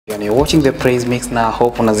You're watching the praise mix na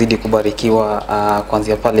hope unazidi kubarikiwa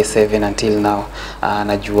kuanzia pale 7 until now.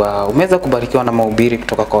 Najua umeweza kubarikiwa na mahubiri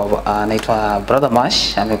kutoka kwa anaitwa Brother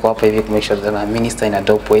Mash. Amekuwa hapa hivi to make sure that I minister in a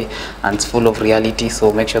dope way and it's full of reality,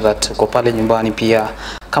 so make sure that uko pale nyumbani pia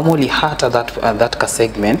kama ulihata that ka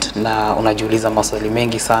segment na unajiuliza maswali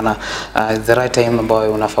mengi sana, the right time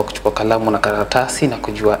ambayo unafaa kuchukua kalamu na karatasi na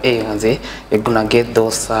kujua manze you're gonna get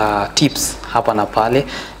those tips hapa na pale,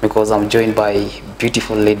 because I'm joined by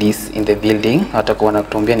beautiful ladies in the building. Watakuwa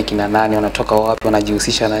wanatuambia ni kina nani, wanatoka wapi,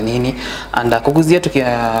 wanajihusisha na nini, and kuguzia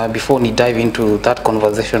before ni dive into that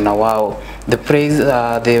conversation na wao. The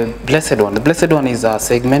blessed one is a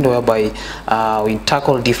segment whereby we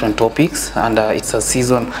tackle different topics, and it's a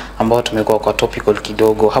season ambao tumekuwa kwa topical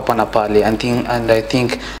kidogo hapa na pale, and I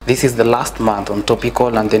think this is the last month on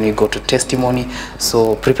topical, and then we go to testimony.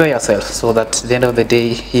 So prepare yourself so that at the end of the day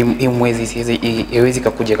hii mwezi iwezi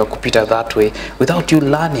kukuja kupita that way without you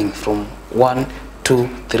learning from 1, 2,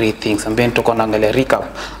 3 things. And then tuko naangalia recap,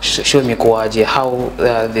 show me kuaje,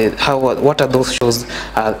 what are those shows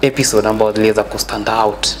episode ambao ziliweza ku stand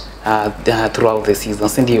out throughout the season,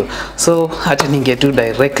 sindio? So hata ningetu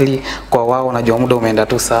directly kwa wao, najua muda umeenda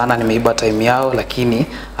tu sana, nimeiba time yao, lakini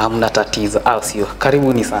hamna tatizo, au sio?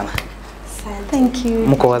 Karibuni sana. Thank you.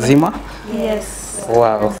 Mko wazima? Yes.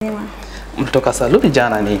 Wow. Mtoka saluni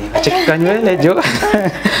jana nini? Acheka nywele jo.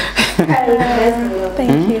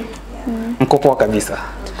 Thank you. Mko poa kabisa.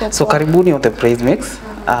 So karibuni on the praise mix.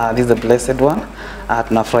 This is the blessed one.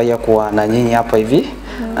 Tunafurahia kuwa na nyinyi hapa hivi.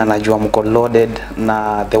 Najua mko loaded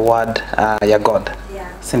na the word ya God.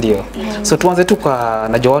 Sindio? So tuanze tu kwa,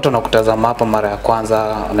 najua watu wanakutazama hapa mara ya kwanza,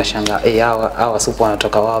 wanashangaa hawa supu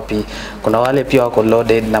wanatoka wapi? Kuna wale pia wako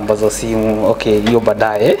loaded namba za simu. Okay, hiyo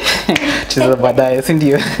baadaye. Tuzo baadaye,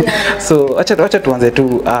 sindio? So acha tuanze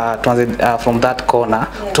tu from that corner.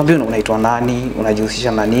 Tuambie unaitwa nani,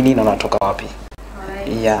 unajihusisha na nini na unatoka wapi?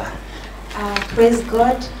 Yeah. Praise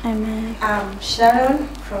God. Amen. I'm Sharon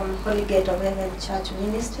from Holy Gate of Heaven Church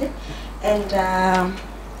Ministry, and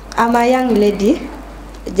I'm a young lady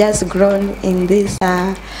just grown in this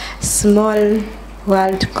small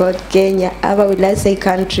world called Kenya. How would I say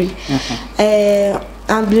country?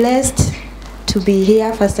 I'm blessed to be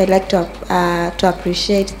here. First, I'd like to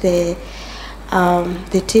appreciate the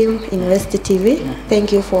team in West TV.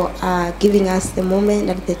 Thank you for giving us the moment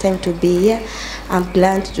and the time to be here. I'm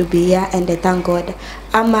glad to be here, and I thank God.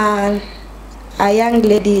 I'm a young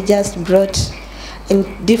lady just brought in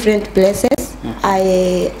different places.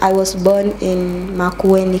 I was born in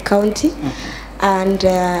Makueni County, and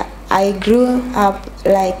I grew up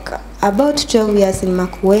like about 12 years in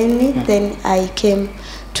Makueni. Then I came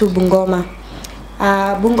to Bungoma.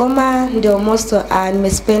 Bungoma ndio most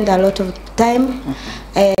nimespend a lot of time.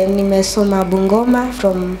 Nimesoma Bungoma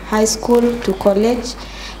from high school to college,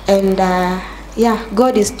 and yeah,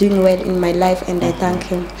 God is doing well in my life, and I thank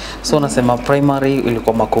him. So unasema primary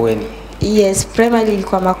ilikuwa Makueni? Yes, primary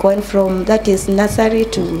ilikuwa Makueni, from that is nursery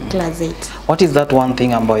to class 8. What is that one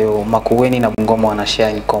thing ambayo Makueni na Bungoma wana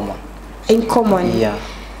share in common? In common? Yeah.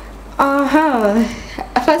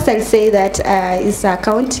 First I'll say that it's a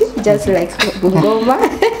county just like Bungoma.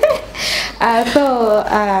 So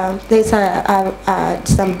there's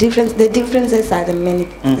some difference. The differences are the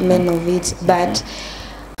many of it, but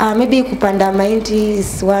maybe kupanda mahindi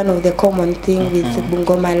is one of the common thing with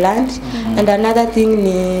Bungoma land, and another thing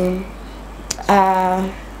ni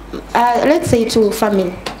let's say to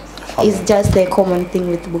farming is just a common thing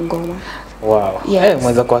with Bungoma. Wow. Yes.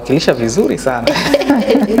 Mweza kuwakilisha vizuri sana.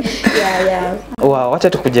 Yeah. Wow, wacha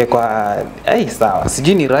tukuje kwa sawa.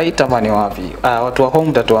 Sijui ni right ama ni wapi. Watu wa home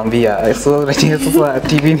mtatuambia. So sasa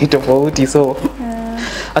TV ni tofauti, so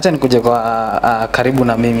acha nikuje kwa karibu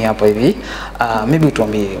na mimi hapa hivi. Maybe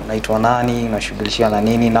utuambie unaitwa nani, unashughulishia na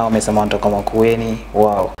nini, na umesema unatoka Makueni.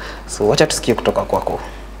 Wow. So wacha tusikie kutoka kwako.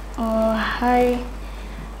 Hi.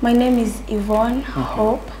 My name is Yvonne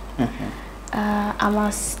Hope. I'm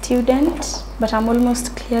a student, but I'm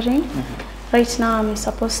almost clearing. Right now I'm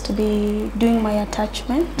supposed to be doing my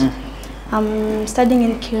attachment. I'm studying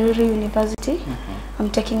in Kiruri University. I'm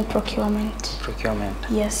taking procurement. Procurement.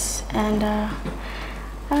 Yes, and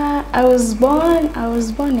I was born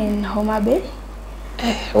in Homa Bay.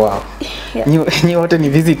 Wow. Yeah. You wote ni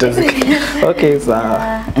visitors. Okay, so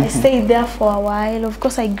I stayed there for a while. Of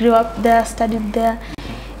course, I grew up there, studied there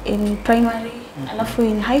in primary. Alafu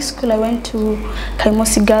in high school I went to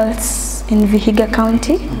Kaimosi Girls in Vihiga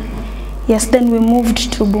County. Yes, then we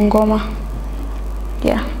moved to Bungoma.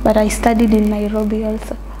 Yeah, but I studied in Nairobi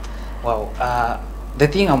also. Wow. The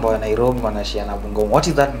thing about Nairobi wanashia na Bungoma, what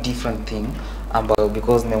is that different thing ambayo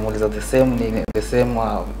because nimemuuliza the same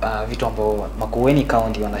vitu ambao Makueni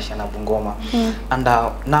County wanashare na Bungoma. And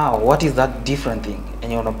now what is that different thing?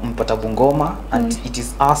 Yenye unampata Bungoma and it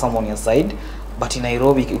is awesome on your side, but in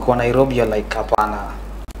Nairobi, kwa Nairobi you're like hapana.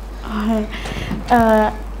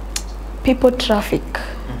 People traffic.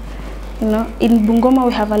 You know, in Bungoma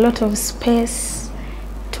we have a lot of space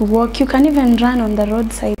to walk. You can even run on the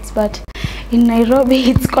roadsides, but in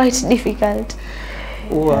Nairobi it's quite difficult.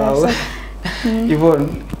 Wow.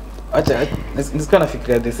 Even acha nisikuwa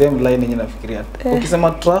nafikiria the same line yenye nafikiria.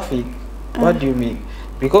 Ukisema traffic, what do you mean?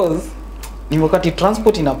 Because ni wakati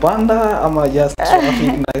transport inapanda ama just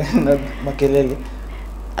traffic na makelele?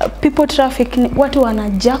 People traffic, watu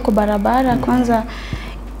wanajaa kwa barabara kwanza.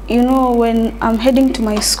 You know, when I'm heading to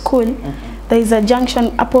my school, there is a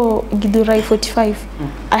junction hapo Githurai 45.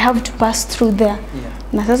 I have to pass through there.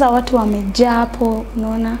 Na sasa watu wamejaa hapo,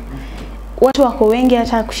 unaona? Watu wako wengi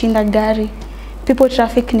hata kushinda gari. People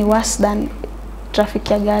traffic ni worse than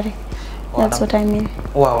traffic ya gari. That's what I mean.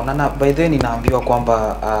 Wow, na by then ninaambiwa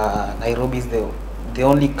kwamba Nairobi is the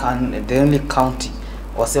only county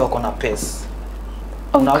wase wako na pace.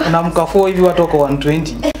 Na mkafua hivi watu wako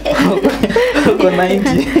 120. Uko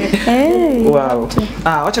 90. Hey. Wow.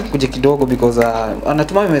 Wacha tukuje kidogo because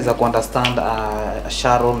natumai umeweza kuunderstand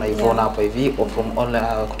Sharon na Ivona hapa hivi from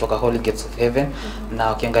all kutoka Holy Gates of Heaven,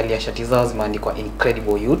 na ukiangalia shati zao zimeandikwa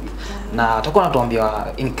Incredible Youth, na atakuwa anatuambia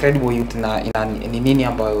Incredible Youth na ni nini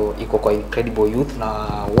ambayo iko kwa Incredible Youth, na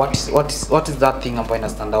what is that thing ambayo ina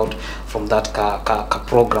stand out from that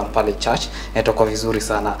program pale church. Itakuwa vizuri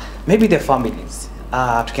sana. Maybe the families.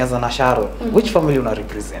 Tukianza na Sharon, which family una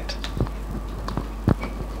represent?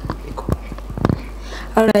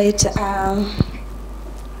 Alright,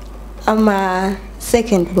 I'm a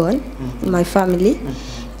second born in my family,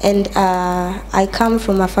 and I come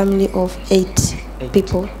from a family of 8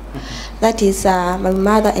 people. That is my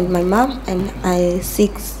mother and my mom and my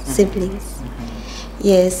 6 siblings.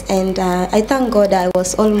 Yes, and I thank God I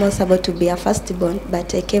was almost about to be a firstborn,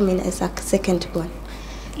 but I came in as a secondborn.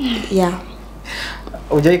 Yeah.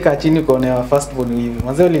 Ujaika chini kuonea firstborn hivi.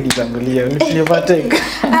 Mwanzo ulinitangulia, ulinipatek.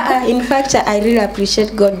 In fact, I really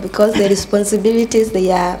appreciate God because the responsibilities,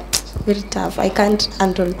 they are very tough. I can't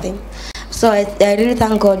handle them. So I really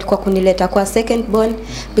thank God kwa kunileta kwa secondborn,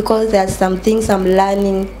 because there are some things I'm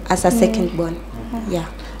learning as a secondborn. Yeah.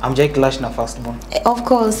 I'm Jay clash na firstborn. Of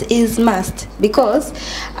course, is must, because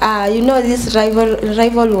you know this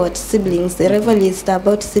rival what siblings. The rivalry is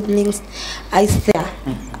about siblings is there,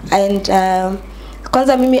 and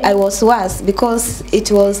kwanza mimi I was worse because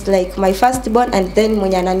it was like my firstborn and then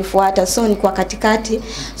mwenye ananifuata, so nilikuwa katikati.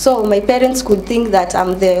 So my parents could think that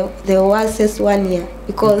I'm the worst one here,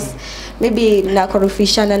 because maybe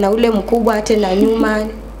nakorofishana na ule mkubwa tena nyuma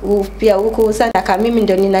pia huko sana kama mimi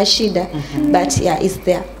ndo nina shida. But yeah, it's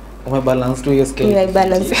there. Umebalance to your scale. Yeah,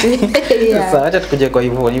 balance. Yeah. Sasa acha tukuje kwa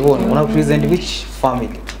Ivona. Ivona, una represent which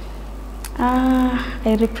family?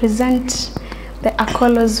 I represent the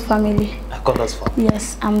Akolos family. Akolos family.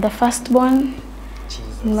 Yes, I'm the firstborn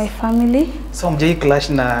in my family. So mjai clash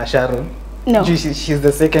na Sharon? No. She's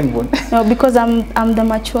the secondborn. No, because I'm the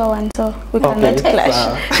mature one, so we cannot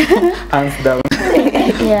clash. Hands down.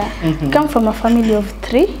 Yeah. Come from a family of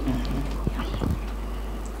 3.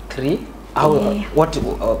 3? How? Yeah.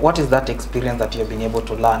 What is that experience that you have been able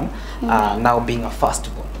to learn now being a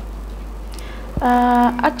firstborn?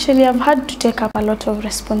 Actually, I've had to take up a lot of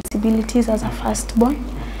responsibilities as a firstborn.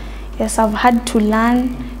 Yes, I've had to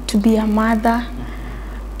learn to be a mother,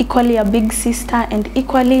 equally a big sister, and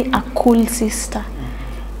equally a cool sister.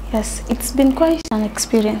 Yes, it's been quite an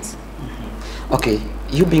experience. Okay,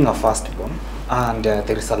 you being a firstborn, and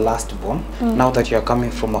there is a lastborn. Now that you are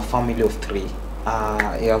coming from a family of 3,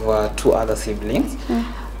 you have 2 other siblings.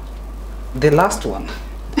 The last one,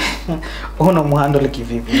 unamuhandle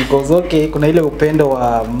kivipi? Because okay, kuna ile upendo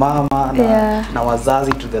wa mama na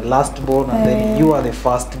wazazi to the lastborn, and then you are the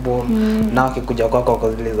firstborn. Na ukikuja kwako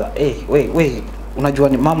kueleza, wait, unajua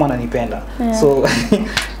ni mama ananipenda. So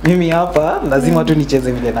mimi hapa lazima tu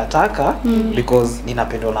nicheze vile nataka because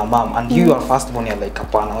ninapendwa na mama, and you are firstborn, you're like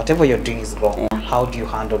hapana, whatever you're doing is wrong. How do you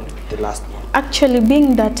handle the lastborn? Actually,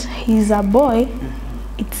 being that he's a boy,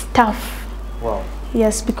 it's tough. Wow.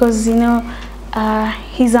 Yes, because you know,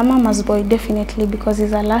 he's a mama's boy definitely, because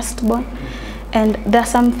he's a lastborn, and there are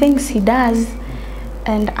some things he does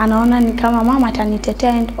and anaona ni kama mama atanitetea,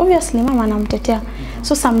 and obviously mama anamtetea.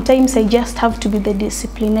 So sometimes I just have to be the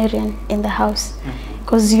disciplinarian in the house,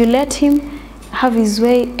 because you let him have his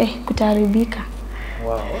way, kutaribika.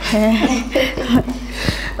 Wow.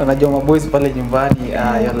 Unajua maboys pale nyumbani,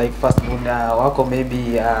 you're like first born wako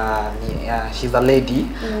maybe she's a lady,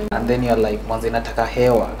 and then you're like mwanzo nataka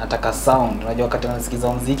hewa, nataka sound. Unajua wakati unasikiza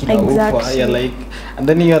muziki na ufa, you're like, and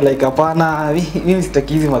then you're like hapana, mimi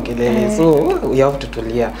sitaki hizi makelele. So we have to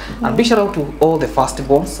tulia. And big shout out to all the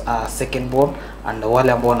firstborns, secondborn, and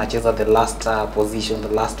wale ambao wanacheza the last position,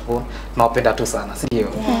 the last born. Tunawapenda tu sana, si ndio?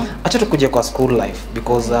 Acha tukuje kwa school life,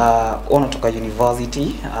 because unatoka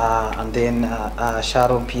university, and then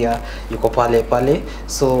Sharon pia yuko pale.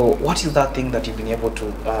 So what is that thing that you've been able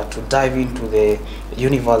to dive into the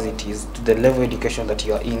universities, to the level of education that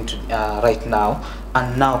you are in right now,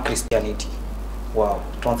 and now Christianity? Wow,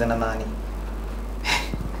 tuanze na nani?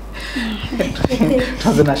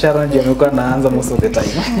 Tuanze na Sharon, ndio amekuwa naanza most of the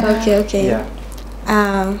time. Okay. Yeah.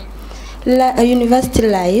 University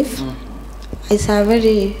life is a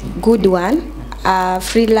very good one.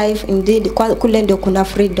 Free life indeed. Kule ndio kuna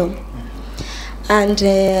freedom. And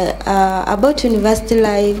about university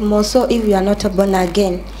life, more so if you are not born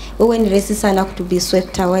again, wewe ni rahisi sana to be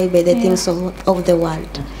swept away by the things of the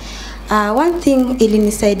world. One thing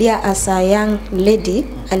ilinisaidia as a young lady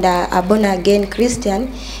and a born again Christian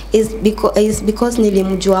is because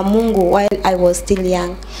nilimjua Mungu while I was still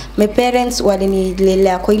young. My parents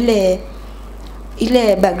walinilelea kwa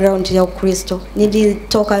ile background ya Ukristo.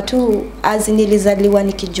 Nilitoka tu as nilizaliwa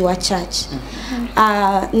nikijua church.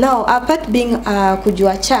 Now apart being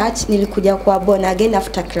kujua church, nilikuja kwa born again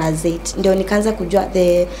after class 8. Ndio nikaanza kujua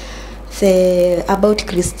the about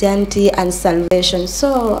Christianity and salvation.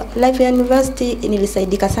 So life at university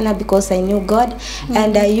nilisaidika sana because I knew God,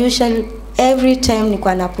 and I usually every time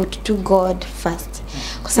nilikuwa na put to God first.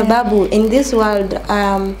 Kwa sababu in this world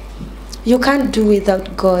you can't do without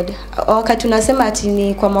God. Wakati tunasema ati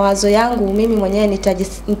ni kwa mawazo yangu mimi mwenyewe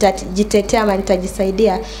nitajitetea ama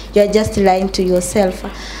nitajisaidia, you are just lying to yourself.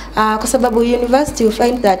 Kwa sababu university you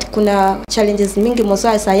find that kuna challenges mingi, most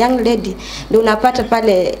as a young lady ndio unapata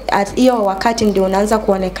pale at hiyo wakati ndio unaanza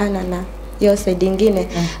kuonekana na hiyo side nyingine,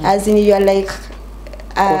 as in you are like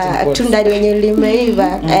tunda lenye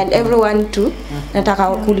limeiva and everyone to nataka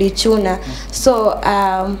kulichuna. So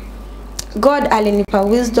God alinipa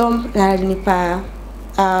wisdom na alinipa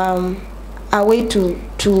a way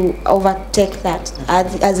to overtake that,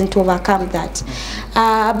 as in to overcome that.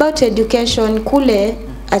 About education, kule,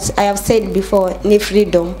 as I have said before, ni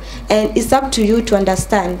freedom, and it's up to you to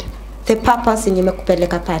understand the purpose yenye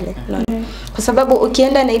imekupeleka pale. Kwa sababu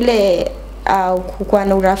ukienda na ile kwa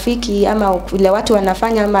na urafiki ama vile watu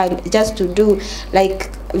wanafanya ama just to do like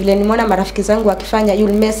vile nimeona marafiki zangu wakifanya,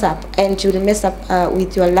 you'll mess up, and you'll mess up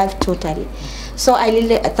with your life totally. So I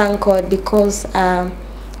really thank God because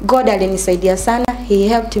God alinisaidia sana. He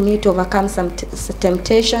helped me to overcome some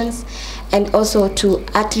temptations, and also to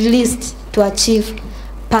at least to achieve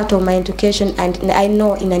part of my education, and I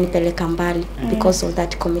know inanipeleka mbali because of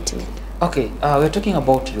that commitment. Okay, we're talking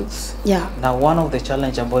about youth. Yeah. Now, one of the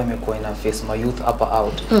challenge ambayo imekuwa ina face my youth up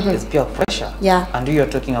out is peer pressure. Yeah. And you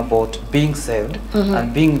are talking about being saved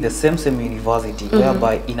and being the same university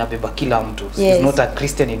whereby inabeba kila mtu. So yes. It's not a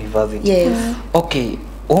Christian university. Yes. Okay,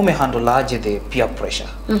 handle aje the peer pressure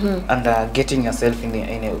and getting yourself in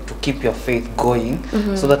to keep your faith going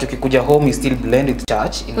so that ukikuja home you still blend with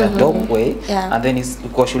church in a dope way, and then it's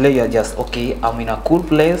kwa shule you are just okay, I'm in a cool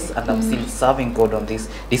place and I'm still serving God on this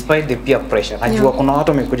despite the peer pressure. Najua kuna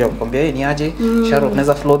watu wamekuja kukwambia ni aje Sharon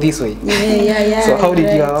tunaweza flow this way. Yeah. So how did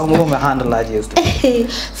you handle aje?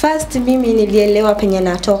 First mimi nilielewa penye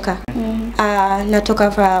natoka.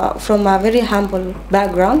 Natoka from a very humble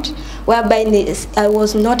background whereby I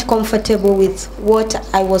was not comfortable with what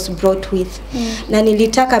I was brought with. Na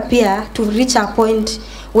nilitaka pia to reach a point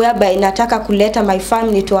whereby nataka kuleta my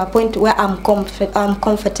family to a point where I'm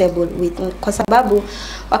comfortable with. Kwa sababu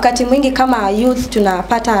wakati mwingi kama youth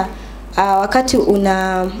tunapata wakati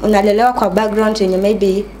unalelewa kwa background yenye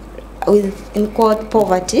maybe with in quote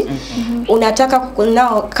poverty, unataka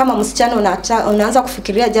nao kama msichana unaanza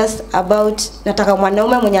kufikiria just about nataka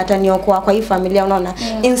mwanaume mwenye ataniokoa kwa hii familia, unaona,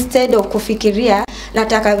 instead of kufikiria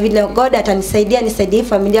nataka vile God atanisaidia nisaidie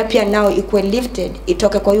familia pia nao ikuwe lifted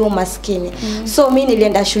itoke kwa hiyo maskini. So mimi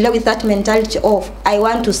nilienda shule with that mentality of I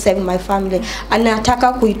want to save my family,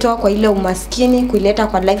 anataka kuitoa kwa ile umaskini kuileta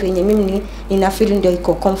kwa life yenye mimi nina feel ndio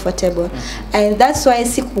iko comfortable, and that's why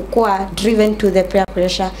sikukua driven to the peer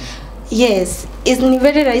pressure. Yes, ni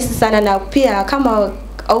very rahisi sana, na pia kama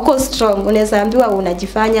uko strong unaweza ambiwa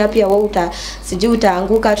unajifanya pia wewe sijui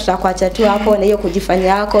utaanguka, tutakuacha tu hapo na hiyo kujifanya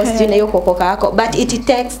yako sijui na hiyo kuokoka yako, but it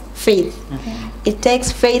takes faith. It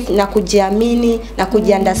takes faith na kujiamini na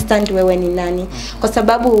kujiunderstand wewe ni nani. Kwa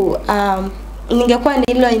sababu ningekuwa ni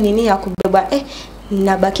hilo nini ya kubeba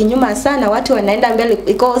nabaki nyuma sana, watu wanaenda mbele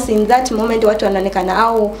because in that moment watu wanaonekana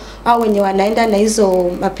au wenye wanaenda na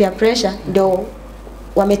hizo peer pressure ndio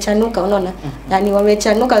wamechanuka, unaona? Yani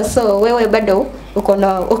wamechanuka, so wewe bado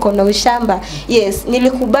uko na ushamba. Yes,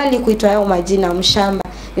 nilikubali kuitwa hayo majina mshamba.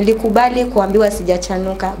 Nilikubali kuambiwa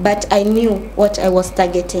sijachanuka, but I knew what I was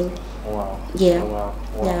targeting. Wow. Yeah. Wow.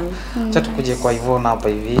 Yeah. Acha tukuje kwa Yvonne hapa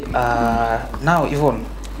hivi. Now Yvonne,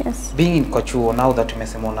 Yes. being in kwa chuo, now that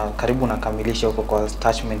tumesema una karibu nakamilisha huko kwa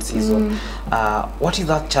attachment season, what is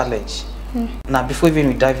that challenge? Now before even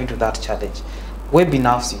we dive into that challenge, wewe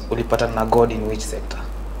binafsi ulipatana na God in which sector?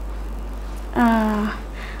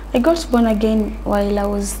 I got born again while I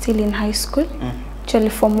was still in high school, actually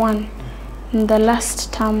Form 1. In the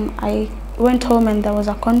last term, I went home and there was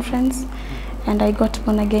a conference, and I got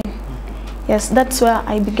born again. Yes, that's where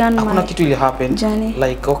I began my kitu ili happen journey.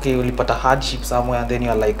 Like, okay, ulipata hardship somewhere and then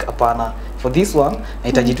you are like, apana, for this one,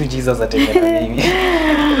 nahitaji tu Jesus atende na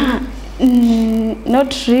mimi.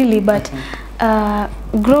 Not really, but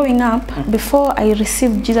growing up, before I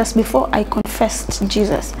received Jesus, before I confessed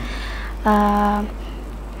Jesus,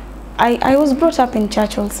 I was brought up in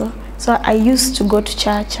church also. So I used to go to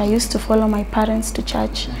church, I used to follow my parents to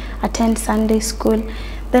church, attend Sunday school.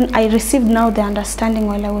 Then I received now the understanding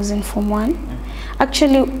while I was in Form 1.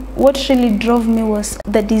 Actually, what really drove me was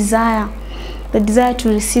the desire to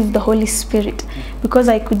receive the Holy Spirit, because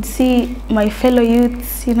I could see my fellow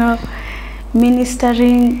youths, you know,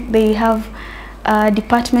 ministering. They have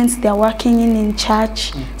departments they're working in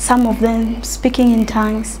church, some of them speaking in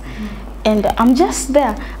tongues, and I'm just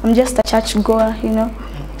there. I'm just a church goer, you know.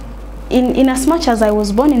 In as much as I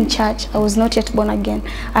was born in church, I was not yet born again.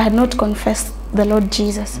 I had not confessed the Lord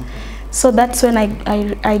Jesus. So that's when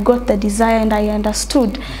I got the desire, and I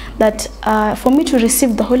understood that for me to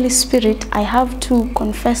receive the Holy Spirit, I have to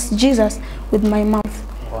confess Jesus with my mouth.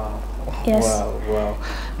 Wow. Yes. Wow.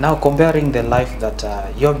 Now comparing the life that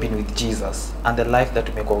you have been with Jesus and the life that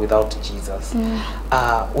you may go without Jesus,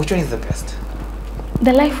 which one is the best?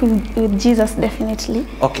 The life with Jesus, definitely.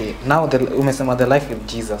 Okay, now umesema the life with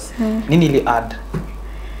Jesus. Nini ili add?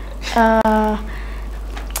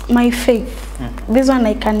 My faith. This one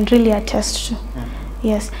I can really attest to.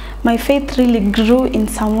 Yes, my faith really grew in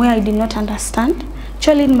some way I did not understand.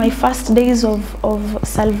 Actually, in my first days of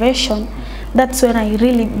salvation, that's when I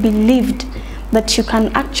really believed that you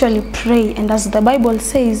can actually pray, and as the Bible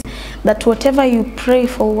says, that whatever you pray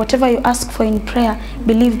for, whatever you ask for in prayer,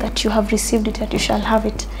 believe that you have received it and you shall have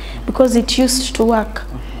it, because it used to work.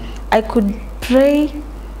 I could pray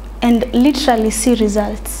and literally see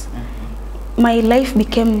results. My life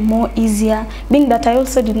became more easier, being that I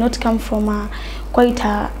also did not come from quite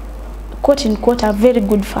a quote-unquote a very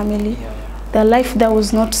good family. The life there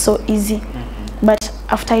was not so easy. But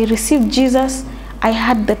after I received Jesus, I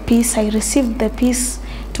had the peace. I received the peace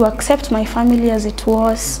to accept my family as it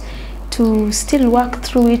was, to still work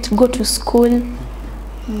through it, go to school.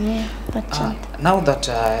 Now that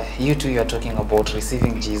you are talking about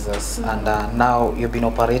receiving Jesus, and now you've been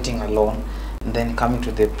operating alone, and then coming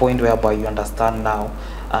to the point whereby you understand now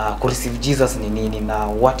receive Jesus ni nini na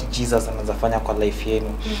what Jesus anazafanya kwa life yenu.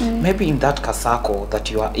 Maybe in that kasako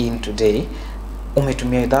that you are in today,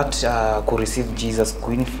 umetumia that receive Jesus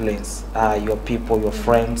ku influence your people, your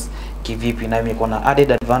friends kivipi, na imekuwa na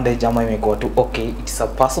added advantage ama imekuwa tu okay, it's a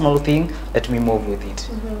personal thing, let me move with it?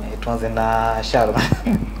 Tuanze na Sharon.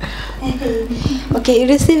 Okay,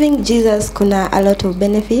 receiving Jesus kuna a lot of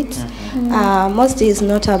benefits. Mostly is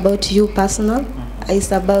not about you personal,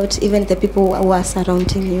 it's about even the people who are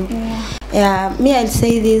surrounding you. Me, I'll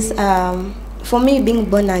say this, for me being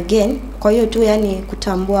born again, kwa hiyo tu yani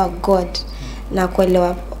kutambua God na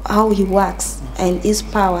kuelewa how he works and his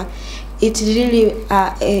power, it really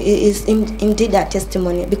is indeed a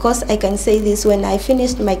testimony, because I can say this, when I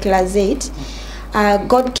finished my class 8,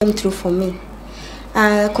 God came through for me.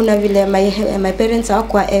 Kuna vile my parents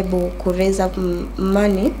hawakuwa able ku raise up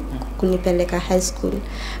money kunipeleka high school,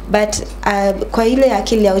 but kwa ile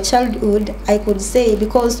akili ya childhood, I could say,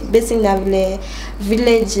 because basing na vile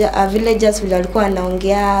villagers vile walikuwa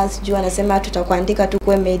wanaongea, sijui wanasema tutakuandika tu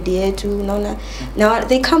kwa media yetu, unaona, now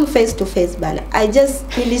they come face to face bana. I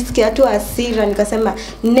just nilisikia tu asira, nikasema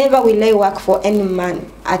never will I work for any man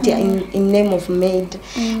at in name of maid.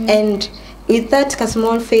 And with that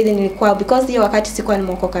small faith nilikuwa, because hiyo wakati sikuwa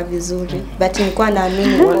nimeokoka vizuri, but nilikuwa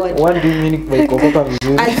naamini God. What do you mean by kuokoka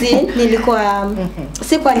vizuri? As in, nilikuwa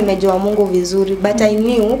sikuwa nimejua Mungu vizuri, but I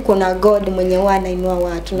knew kuna God mwenye huwa anainua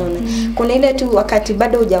watu, unaona. Kuna ile tu wakati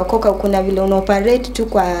bado hujaokoka, kuna vile unaoperate tu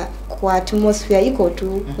kwa atmosphere iko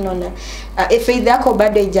tu, unaona. Faith yako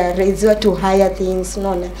bado haijaraiziwa to higher things,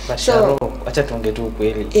 unaona. So acha tuongee tu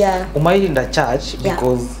kweli. Yeah. Umaienda church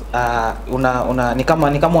because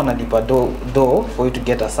ni kama unalipa do for you to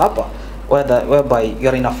get a supper, whereby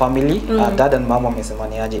you're in a family, dad and mom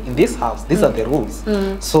wamesemaniaje in this house, these are the rules.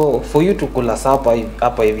 So for you to kula supper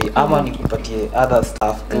hapa hivi ama nikupatie other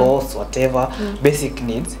stuff, clothes, whatever, basic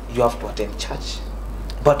needs, you have to attend church.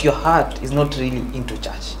 But your heart is not really into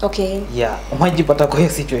church. Okay. Yeah. Umejipata kwa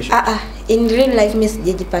hiyo situation? In real life mimi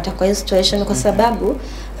sijajipata kwa hiyo situation kwa sababu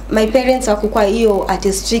my parents hawakuwa hiyo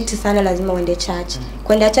at strict sana lazima uende church.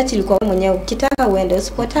 Kwenda church ilikuwa wewe mwenyewe ukitaka uende,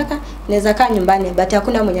 usipotaka unaweza kaa nyumbani, but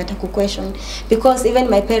hakuna mwenye atakuquestion because even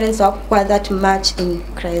my parents hawakuwa that much in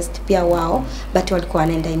Christ pia wao, but walikuwa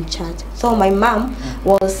wanaenda in church. So my mom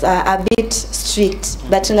was a bit strict,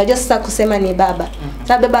 but unajua sasa kusema ni baba.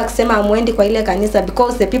 Sasa baba akisema amwendi kwa ile kanisa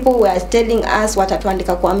because the people who are telling us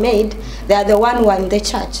watatuandika kwa maid, they are the one who are in the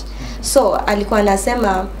church. So alikuwa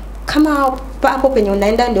anasema kama hapo penye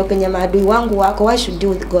unaenda ndio penye maadui wangu wako, why should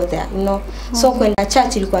you go there, you know? So kwenda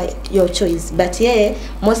church ilikuwa your choice, but yeye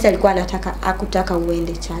most alikuwa akutaka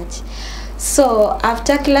uende church. So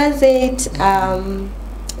after class 8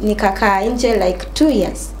 nikakaa nje like 2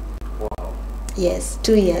 years. Wow. Yes,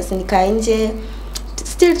 2 years nikaa nje,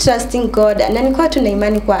 still trusting God, na nilikuwa tuna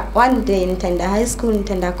imani kwa one day nitaenda high school,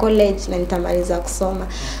 nitaenda college na nitamaliza kusoma.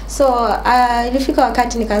 So ilifika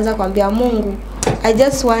wakati nikaanza kuambia Mungu, I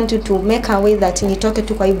just want you to make a way that nitoke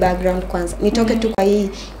tu kwa hii background kwanza, nitoke tu kwa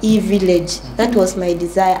hii village. That was my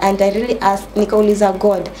desire, and I really asked, nikauliza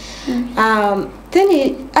God.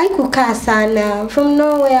 Then haikukaa sana, from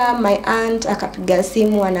nowhere my aunt akapiga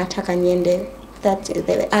simu anataka niende, that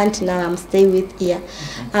the aunt now I'm stay with here.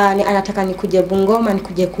 Anataka nikuje Bungoma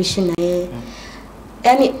nikuje kuishi na yeye.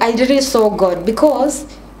 Yani I really saw God because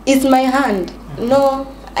it's my hand. No,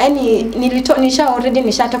 yani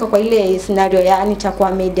nishatoka kwa ile scenario ya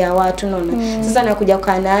nitakuwa media watu naona. Sasa nakuja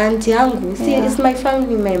kwa na auntie yangu, it's my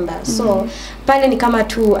family member. So pale ni kama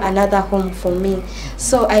tu another home for me.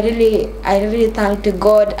 So I really thank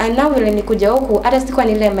God, and now when nikuja huku hata sikuwa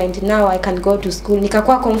nile mind, now I can go to school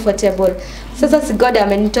nikakuwa comfortable. Sasa si God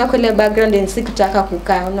amenitoa kwa ile background and sikutaka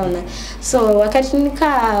kukaa unaona. So wakati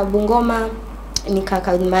nikaa Bungoma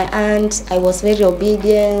nikaka with my aunt, I was very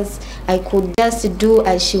obedient. I could just do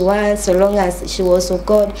as she wants so long as she was of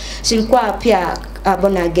God. She ilikuwa pia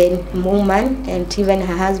born again woman, and even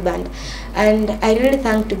her husband. And I really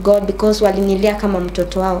thanked God because walinilia kama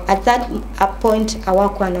mtoto wao. At that point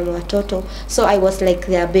hawakuwa na watoto, so I was like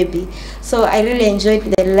their baby. So I really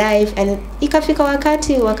enjoyed the life, and ikafika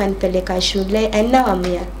wakati wakanipeleka shule, and now I'm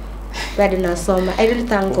here. Bado nasoma. I really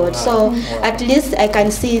thank God. So at least I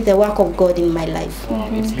can see the work of God in my life.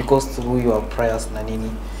 It's because through your prayers na nini,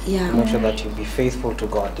 make sure that you be faithful to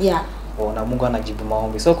God. Na Mungu anajibu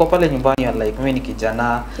maombi. So kwa pale nyumbani you're like, mimi ni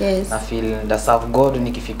kijana, na feel the serve God,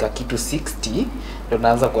 nikifika kitu 60 ndio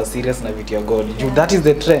naanza kwa serious na vitu ya God. That is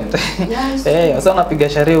the trend. Sasa napiga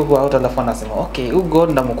sherehe huko au alafu anasema okay, God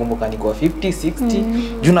ndamkumbuka ni kwa 50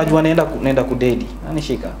 60. Juu najua naenda kudedi.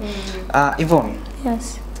 Anishika. Yvonne.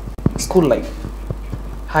 Yes. School life,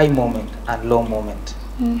 high moment and low moment.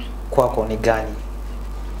 Kwako ni gani?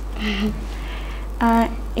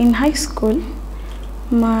 In high school,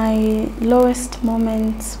 my lowest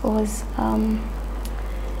moments was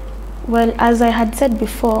well, as I had said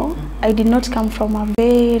before, I did not come from a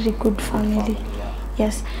very good family.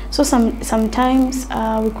 Yes, so sometimes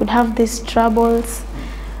we could have these troubles.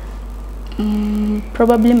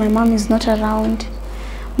 Probably my mom is not around.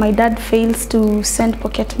 My dad fails to send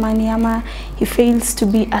pocket money, ama he fails to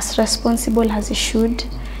be as responsible as he should.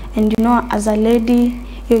 And you know, as a lady,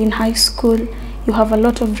 you're in high school, you have a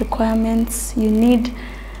lot of requirements, you need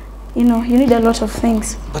a lot of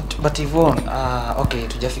things. But Yvonne, okay,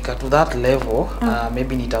 tujafika to that level,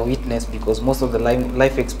 maybe nita witness because most of the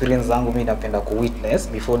life experience zangu mimi napenda ku witness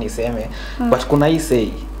before niseme. But kuna hii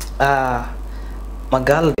say,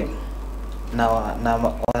 magalde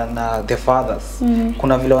na the fathers,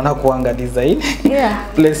 kuna vile wanakuanga design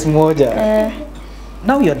place moja.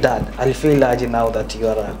 Now your dad alifeel aje now that you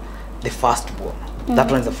are the firstborn.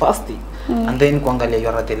 That one is the first thing. And then kuangalia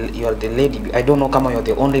you are the lady. I don't know kama you're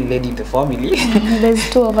the only lady in the family. There's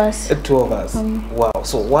 2 of us. 2 of us. Wow.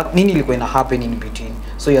 So what nini ilikuwa ina happen in between?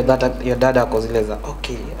 So your dad akozileza,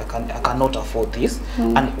 okay, I cannot afford this.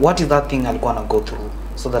 And what is that thing alikuwa na go through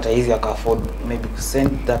so that I easy afford maybe to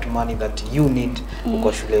send that money that you need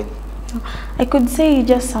uko shuleni? I could say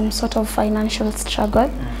just some sort of financial struggle,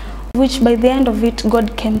 which by the end of it,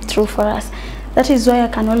 God came through for us. That is why I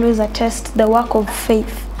can always attest the work of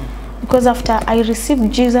faith. Because after I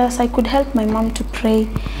received Jesus, I could help my mom to pray.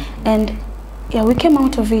 And yeah, we came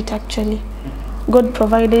out of it actually. God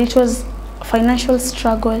provided. It was a financial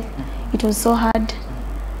struggle. It was so hard.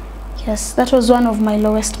 Yes, that was one of my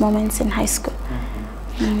lowest moments in high school.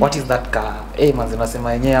 What is that ka? Manzi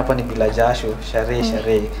nasema yenyewe hapa ni bila jasho,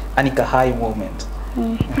 sherehe. Ani ka high moment.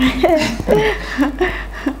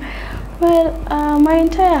 Well, my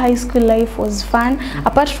entire high school life was fun,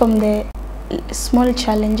 apart from the small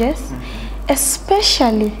challenges.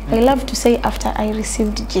 Especially, I love to say, after I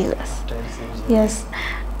received Jesus. Yes,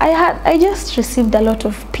 I just received a lot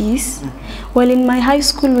of peace. Well, in my high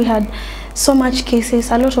school we had so much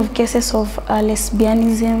cases, a lot of cases of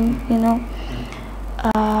lesbianism, you know,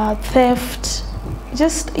 theft,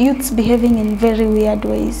 just youths behaving in very weird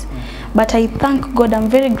ways. But I thank God, I'm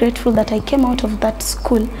very grateful that I came out of that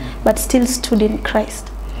school, but still stood in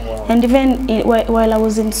Christ. Wow. And even while I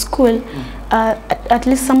was in school, at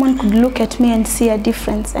least someone could look at me and see a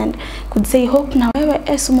difference and could say, Hope na wewe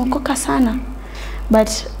umeokoka sana.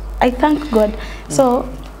 But I thank God. So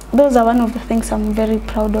those are one of the things I'm very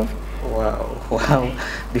proud of. Wow.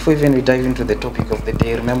 Before even we dive into the topic of the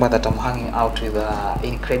day, remember that I'm hanging out with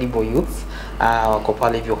incredible youths. Wako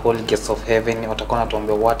pale hivyo Holy Gates of Heaven, watakuwa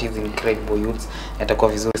natuambia what is incredible youths.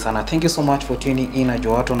 Itakuwa vizuri sana. Thank you so much for tuning in.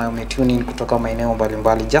 Najua watu na umetune in kutoka maeneo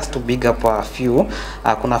mbalimbali. Just to big up a few,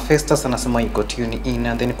 kuna Festus anasema yuko tune in,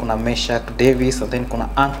 and then kuna Meshak Davis, and then kuna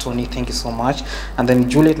Anthony, thank you so much, and then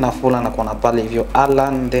Juliet Nafola anakuwa na pale hivyo,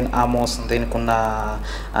 Alan, then Amos, and then kuna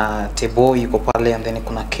Tebo yuko pale, and then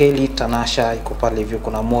kuna Kelly Tanasha yuko pale hivyo,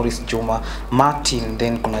 kuna Morris Juma, Martin,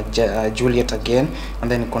 then kuna Juliet again,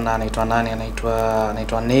 and then kuna anaitwa nani,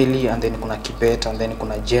 anaitwa Nelly, and then kuna Kibet, and then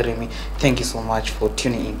kuna Jeremy. Thank you so much for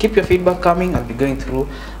tuning in. Keep your feedback coming. I'll be going through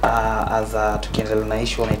as tukiendelea na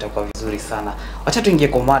issue na itakuwa vizuri sana. Acha tuingie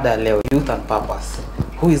kwa mada leo, youth and purpose.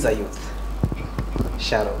 Who is a youth?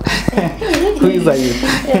 Sharon. Who is a youth?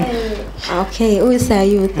 Okay, who is a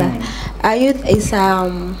youth? A youth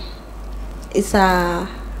is a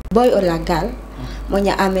boy or a girl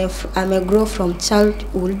mwenye ame grow from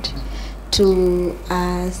childhood to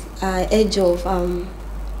age of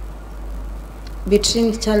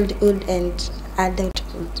between childhood and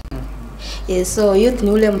adulthood. Yes, so youth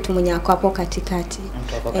ni ule mtu mwenye ako hapo katikati.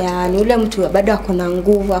 Yeah, ni ule mtu bado ako na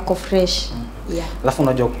nguvu, ako fresh. Yeah. Alafu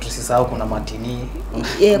unajua tusisahau kuna matini.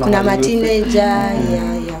 Yeah, kuna mateenager.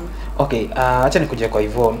 Yeah. Okay, acha nikuje kwa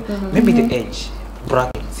Yvonne. Maybe the age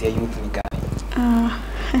brackets ya youth ni gani?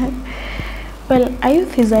 Well, a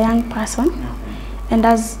youth is a young person, and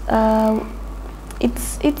as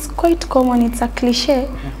it's quite common, it's a cliche,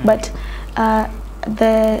 but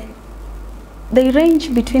they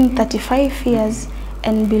range between 35 years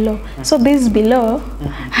and below. So this below,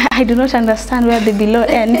 I do not understand where the below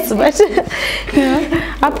ends, but you know,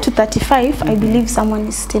 up to 35, I believe someone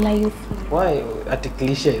is still a youth. Why at a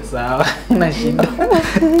cliche?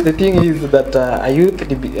 The thing is that a youth,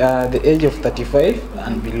 the age of 35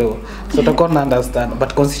 and below. So to can't understand,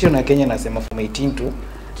 but constitution ya Kenya nasema from 18 to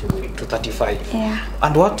 35. Yeah.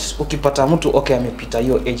 And what ukipata mtu okay amepita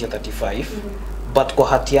hiyo age ya 35, but kwa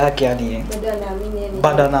hati yake yani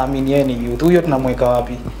bado anaamini yeye ni youth. Huyo tunamweka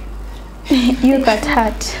wapi? Youth at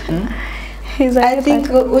heart. I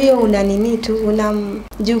think huyo una nini tu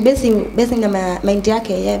juu basi na mind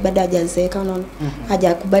yake yeye bado hajazeeka, unaona,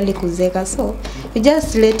 hajakubali kuzeeka, so we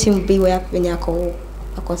just let him be where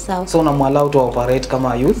ako sawa. So unamwallow to operate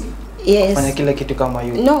kama youth? Yes. Fanya kile kitu kama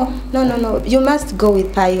youth? No. You must go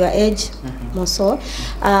with your age. So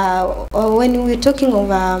when we're talking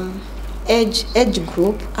of age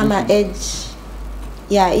group ama age,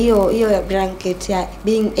 yeah, hiyo blanket ya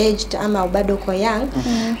being aged ama bado kwa young,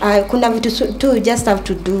 kuna vitu tu just have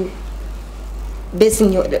to do based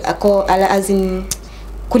on as in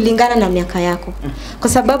kulingana na miaka yako, kwa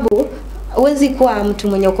sababu huwezi kuwa mtu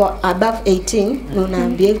mwenye uko above 18 na una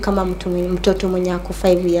behave kama mtoto mwenye ako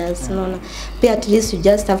 5 years, unaona. Pia at least you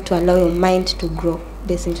just have to allow your mind to grow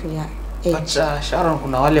based on your age. But Sharon,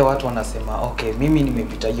 kuna wale watu wanasema okay, mimi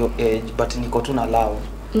nimepita hiyo age but niko tu na love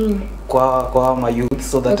kwa my youth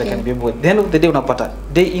so that I can be able, at the end of the day unapata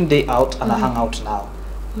day in day out and hang out now.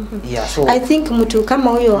 Yeah, so I think mtu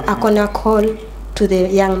kama huyo akona call to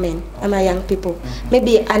the young men ama young people,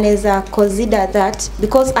 maybe anaweza consider that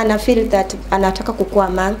because ana feel that anataka kukua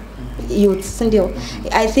man youth, ndio.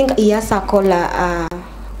 I think he has a call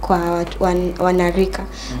kwa wanarika,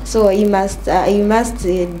 so he must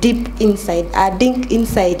deep inside think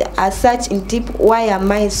inside as such in deep, why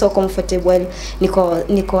am I so comfortable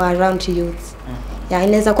niko around youth. Yeah,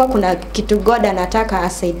 inaweza kuwa kuna kitu God anataka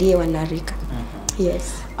asaidie wanarika. Yes.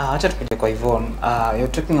 Acha tupige kwa Yvonne. You're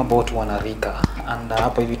talking about wanarika and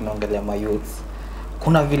hapo hivi tunaongelea ma youth.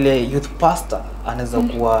 Kuna vile youth pastor anaweza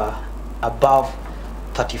kuwa above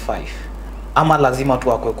 35 ama lazima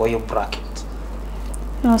tu akwe kwa hiyo bracket?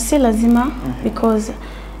 No, si lazima because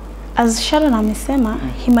as Sharon amesema,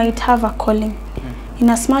 he might have a calling. In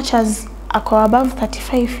as much as ako above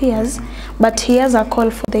 35 years, but he has a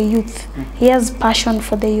call for the youth. He has passion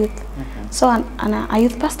for the youth. So a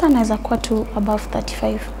youth pastor anaweza kuwa tu above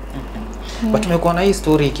 35. But tumekuwa na hii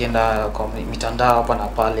story ikienda kwa mitandao hapa na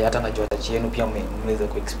pale, hata najua tachi yenu pia mmeweza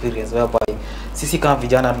ku experience whereby sisi kama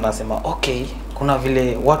vijana tunasema okay, kuna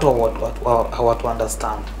vile watu hawatu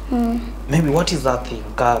understand. Maybe what is that thing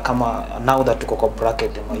kama now that tuko kwa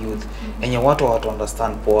bracket my youth enye watu hawatu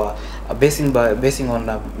understand for basing on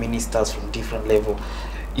ministers from different level.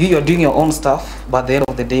 You are doing your own stuff, but at the end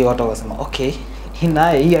of the day watu wasema okay, hii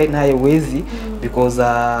naye wezi because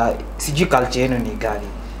sijui culture yenu ni gani.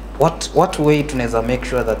 What way tunaweza make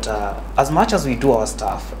sure that as much as we do our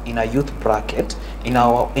stuff in a youth bracket in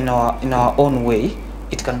our own way,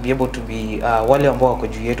 it can be able to be wale ambao wako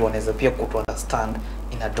juu yetu wanaweza pia ku understand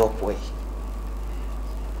in a dope way.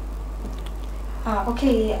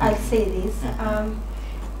 Okay, I'll say this.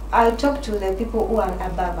 I'll talk to the people who are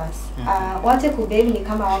above us. Wate kubeli ni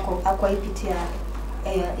kama wako ipitia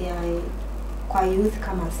kwa youth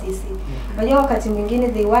kama sisi. But wakati mwingine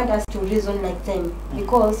they want us to reason like them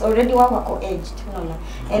because already wako aged, unaona.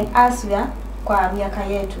 And us we are kwa miaka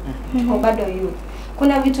yetu, tuko bado youth.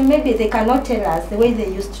 Kuna vitu maybe they cannot tell us the way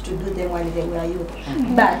they used to do them when they were youth.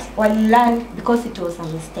 But we learn because it was a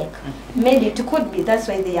mistake. Maybe it could be that's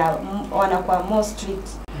why they are wanakuwa more strict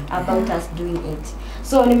about us doing it.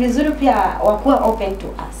 So ni vizuri pia wakuwa open to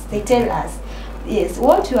us. They tell us, yes,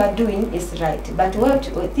 what you are doing is right, but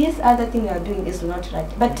this other thing you are doing is not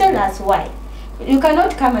right. But tell us why. You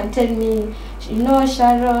cannot come and tell me, you know,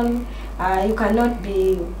 Sharon, you cannot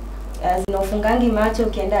be zinafungangi macho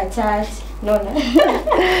ukienda church. No.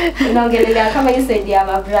 Unaongelea kama you said ya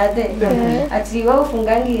my brother. Ati wewe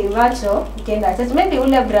ufungangi macho ukienda church. Maybe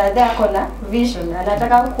ule brother akona vision,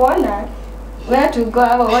 anataka kuona where to go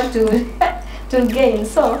or what to gain.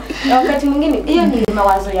 So wakati mwingine hiyo ni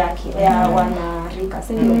mawazo yake ya wanarika,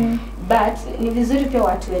 si ndio? But ni vizuri pia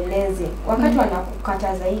watueleze wakati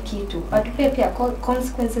wanakukataza hii kitu, watupe pia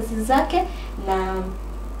consequences zake na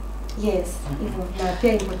yes, hivyo na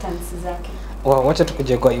pia importance zake. Wacha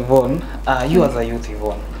tukuje kwa Yvonne. You as a youth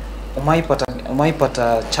Yvonne,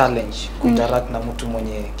 umaipata challenge kuinteract na mtu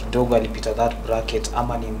mwenye kidogo alipita that bracket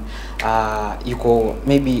ama ni yuko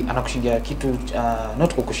maybe anakushindia kitu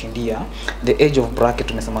not kukushindia the age of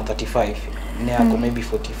bracket umesema 35 ni yako maybe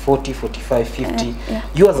 40 45 50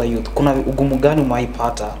 you as a youth, kuna ugumu gani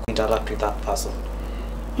umaipata kuinteract with that person?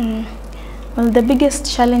 Well, the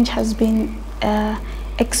biggest challenge has been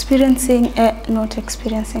expressing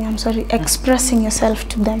yourself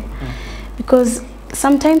to them, because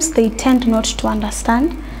sometimes they tend not to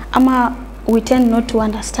understand, ama we tend not to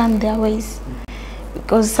understand their ways,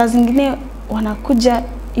 because saa zingine wanakuja,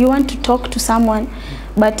 you want to talk to someone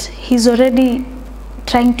but he's already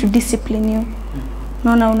trying to discipline you.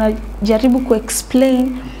 Unaona, unajaribu ku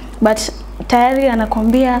explain but tayari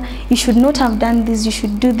anakwambia you should not have done this, you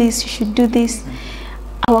should do this, you should do this.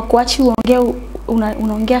 Hawakuachi uongea,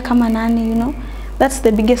 unaongea kama nani, you know. That's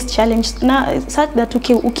the biggest challenge. Now, such that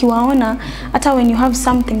ukiwaona, hata when you have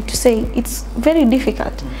something to say, it's very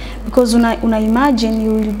difficult, because una imagine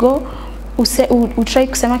you will go utry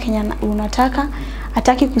kusema kenya unataka,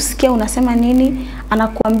 ataki kusikia unasema nini,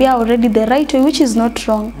 anakuambia already the right way, which is not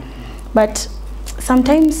wrong, but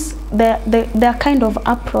sometimes their kind of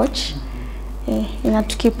approach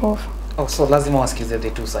to keep off. Oh, so lazima wasikize the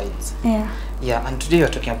two sides. Yeah, and today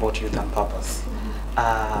you're talking about youth and purpose.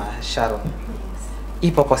 Sharon,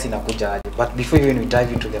 hii purpose inakuja aje? But before even we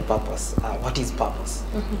dive into the purpose, what is purpose?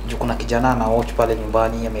 Juu kuna kijana na watch pale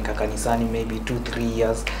nyumbani, amekaa kanisani maybe 2-3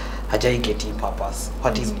 years, hajai get hii purpose.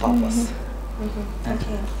 What is purpose?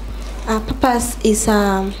 Okay. Purpose is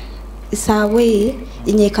a way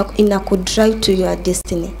in a could drive to your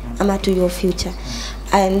destiny, ama to your future.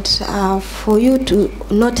 And for you to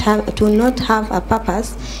not have a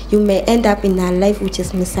purpose, you may end up in a life which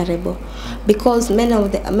is miserable, because many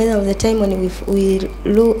of the time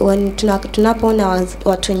when tunapoona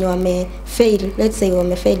watu wenye wamefail, let's say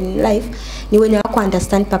wamefail in life, ni wenye wako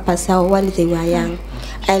understand purpose how while they were young,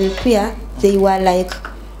 and pia they were like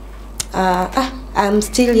I'm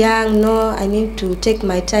still young, no, I need to take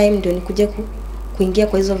my time ndio nikuje kuingia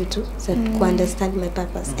kwa hizo vitu ku understand my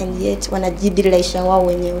purpose, and yet wanajidilaisha wao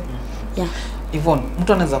wenyewe. Yvonne,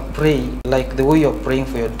 mtu anaweza pray like the way you're praying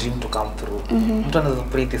for your dream to come through. Mtu anaweza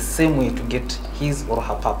pray the same way to get his or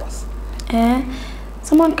her purpose.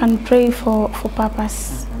 Someone can pray for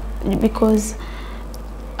purpose, because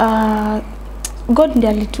God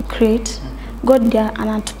ndiye to create, God ndiye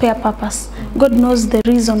anatupea purpose. God knows the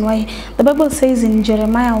reason why. The Bible says in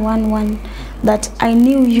Jeremiah 1:1 that I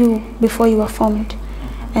knew you before you were formed,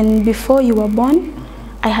 and before you were born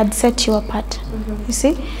I had set you apart. You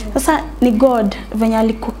see? Sasa ni God venye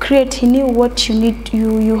alikucreate, he knew what you need,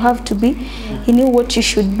 you have to be. He knew what you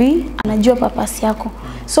should be, anajua purpose yako.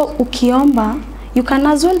 So ukiomba, you can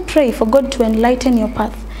as well pray for God to enlighten your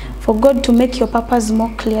path, for God to make your purpose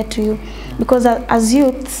more clear to you. Because as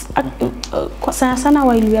youths, sana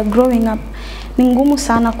while we are growing up, ni ngumu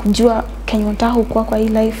sana kujua kenye unataka kukua kwa hii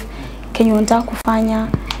life, kenye unataka kufanya.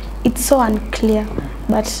 It's so unclear,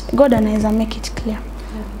 but God anaweza make it clear.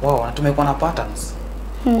 Wow, na tumekuwa na patterns.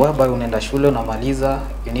 Whereby unaenda shule unamaliza,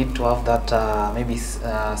 you need to have that maybe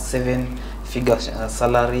 7-figure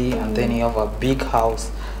salary, and then you have a big house,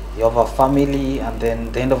 you have a family, and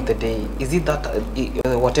then the end of the day, is it that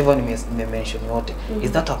whatever you mention yote,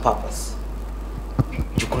 is that a purpose?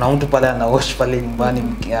 Kuna mtu pale anawash pale nyumbani,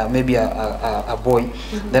 maybe a boy,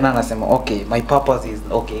 then anasema okay, my purpose is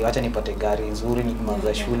okay, acha nipate gari nzuri,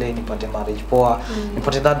 nikimaliza shule nipate marriage poa,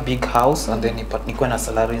 nipate that big house, and then nikuwe na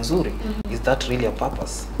salary nzuri. Is that really a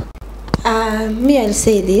purpose? Me, I'll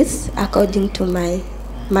say this according to my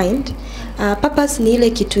mind. Purpose ni ile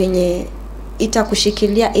kitu yenye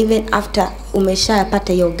itakushikilia even after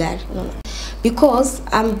umeshapata hiyo gari. Because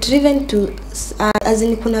I'm driven to, as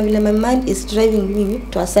in kuna vile my mind is driving me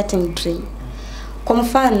to a certain dream. Kwa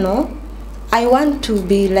mfano, I want to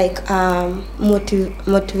be like a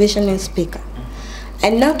motivational speaker.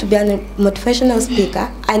 And now to be a motivational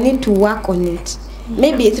speaker, I need to work on it.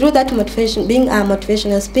 Maybe through that motivation, being a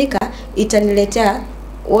motivational speaker, itaniletea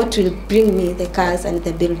what will bring me the cars and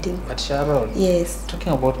the building. But Sharon, yes,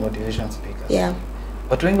 talking about motivation speakers. Yeah.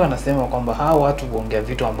 Watu wengi wanasema kwamba hawa watu huongea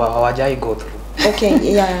vitu ambao hawajai go through.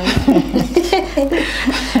 Okay, yeah.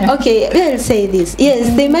 Okay, I'll say this.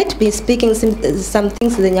 Yes, they might be speaking some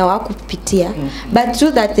things that they are kupitia, but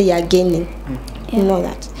through that they are gaining. You know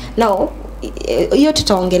that. Now, hiyo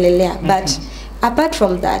tutaongelelea, but apart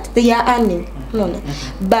from that, they are earning. No.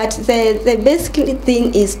 But the basic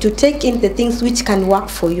thing is to take in the things which can work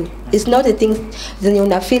for you. It's not the things that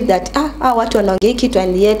you feel that watu wanaongea kitu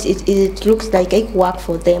and yet it looks like it work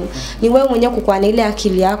for them. Ni wewe mwenyewe kukuwa na ile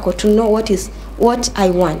akili yako to know what I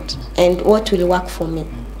want and what will work for me.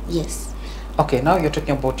 Yes. Okay, now you're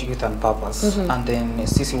talking about youth and purpose, and then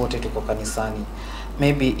sisi wote tuko kanisani.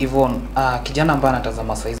 Maybe even kijana ambaye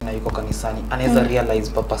anatazama saizi na yuko kanisani anaweza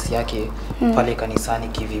realize purpose yake pale kanisani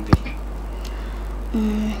kivipi?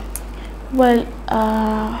 Well,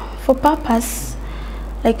 for purpose,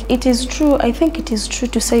 like it is true, I think it is true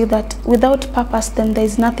to say that without purpose then there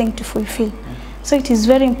is nothing to fulfill. So it is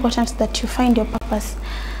very important that you find your purpose.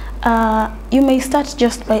 You may start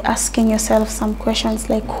just by asking yourself some questions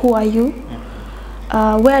like, who are you?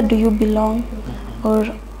 Where do you belong? Or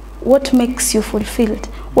what makes you fulfilled?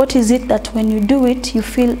 What is it that when you do it, you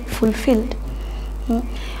feel fulfilled?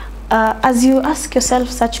 As you ask yourself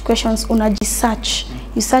such questions, unajisearch.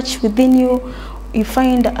 You search within you, you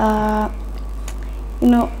find, you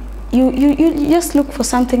know, you just look for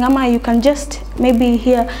something. Ama you can just maybe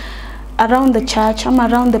hear around the church,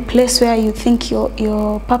 around the place where you think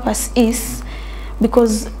your purpose is,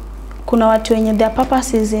 because kuna watu wenye their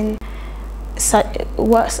purpose is in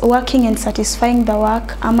working and satisfying the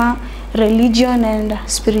work, ama religion and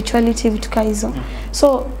spirituality vituka hizo.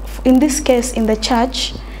 So in this case, in the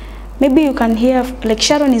church, maybe you can hear, like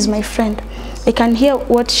Sharon is my friend. I can hear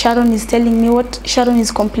what Sharon is telling me, what Sharon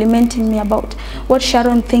is complimenting me about, what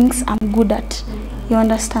Sharon thinks I'm good at. You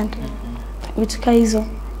understand? Vituka hizo.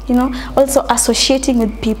 You know, also associating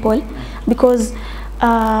with people, because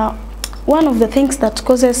one of the things that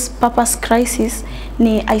causes purpose crisis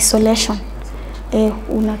ni isolation.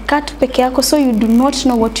 Unakaa tu peke yako, so you do not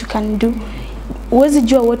know what you can do. Huwezi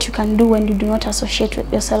jua what you can do when you do not associate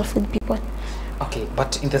with yourself with people. Okay,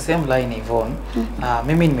 but in the same line, Yvonne,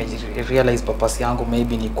 mimi nimerealize purpose yangu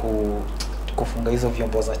maybe ni kufunga hizo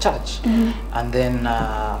vyombo za church, and then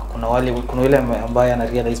kuna yule ambaye ana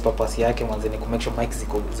realize purpose yake mwanzo ni make sure mic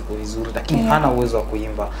ziko vizuri, lakini hana uwezo wa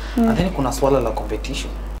kuimba. And then kuna swala la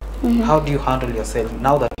competition. How do you handle yourself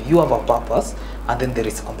now that you have a purpose and then there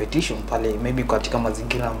is competition pale maybe katika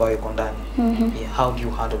mazingira ambayo yako ndani? Yeah, how do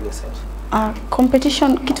you handle yourself?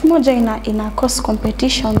 Competition, kitu moja ina cause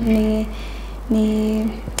competition ni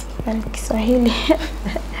Kiswahili.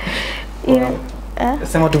 Yeah.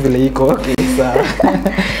 Sema tu vile iko. Okay, sawa.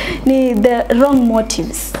 Ni the wrong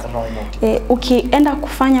motives. Ukienda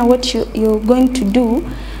kufanya what you're going to do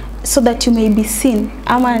so that you may be seen,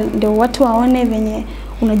 ama ndio watu waone venye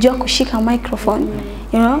unajua kushika microphone,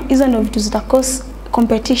 you know, hizo ndio vitu zita cause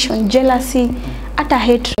competition, jealousy, hata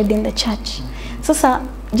hatred in the church. Sasa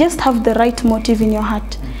just have the right motive in your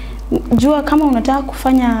heart. Jua kama unataka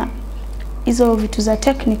kufanya hizo vitu za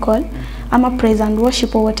technical ama praise and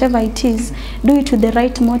worship or whatever it is, do it with the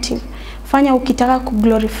right motive. Fanya ukitaka ku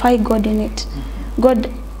glorify God in it. God,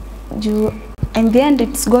 in the end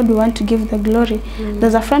it's God who want to give the glory.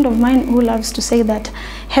 There's a friend of mine who loves to say that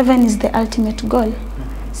heaven is the ultimate goal.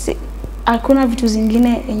 See, hakuna vitu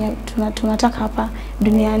zingine yenye tunataka hapa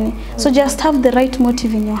duniani. So just have the right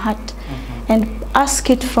motive in your heart and ask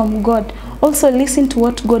it from God. Also listen to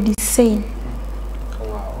what God is saying.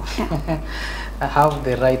 Wow. Yeah. Have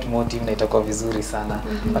the right motive na itakuwa vizuri sana.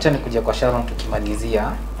 Acha nikuja kwa Sharon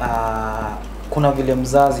tukimalizia. Kuna vile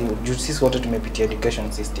mzazi, sisi wote tumepitia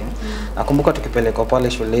education system. Nakumbuka tukipeleka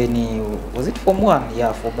pale shuleni, was it form 1?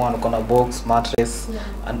 Yeah, form 1 kuna box, mattress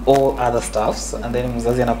and all other stuffs, and then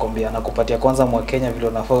mzazi anakuambia anakupatia kwanza mwa Kenya vile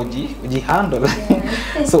unafaa uji handle.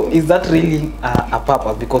 So is that really a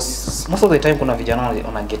purpose? Because most of the time kuna vijana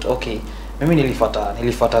wana get okay, mimi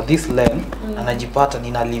nilifuata this lane, anajipata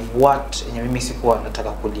nina live what yenye mimi sikuwa nataka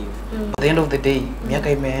ku live. At the end of the day,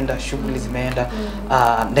 miaka imeenda, shughuli zimeenda,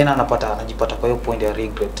 then anajipata kwa hiyo point ya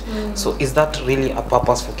regret. So is that really a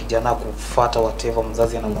purpose for kijana kufuata whatever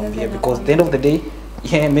mzazi anamwambia? Because at the end of the day,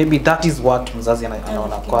 yeah, maybe that is what mzazi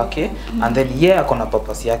anaona kwake, and then akona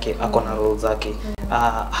purpose yake, akona role zake.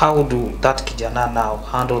 How do that kijana now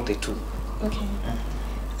handle the two? Okay.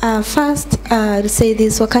 First, I'll say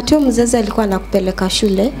this, wakati mzazi alikuwa anakupeleka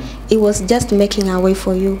shule, it was just making a way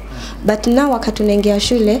for you. But now wakati unaingia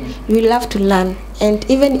shule, you will have to learn, and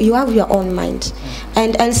even you have your own mind.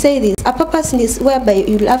 And I'll say this, a purpose is whereby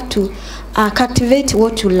you will have to cultivate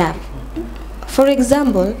what you love. For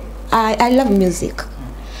example, I love music,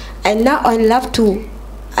 and now I love to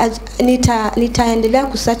nitaendelea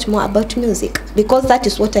ku search more about music, because that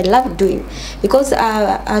is what I love doing. Because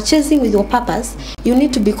chasing with your purpose, you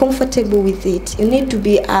need to be comfortable with it. You need to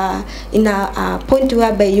be in a point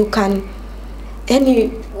whereby you can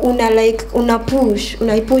una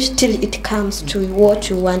push till it comes to what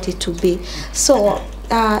you want it to be. So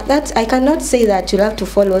that I cannot say that you have to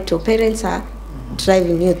follow what your parents are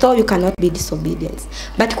driving you, though you cannot be disobedient.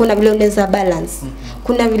 But kuna vile unaweza balance.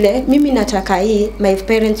 Kuna vile mimi nataka hii, my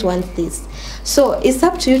parents want this. So it's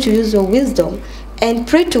up to you to use your wisdom and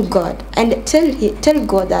pray to God and tell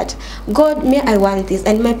God that God, me I want this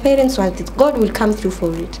and my parents want it. God will come through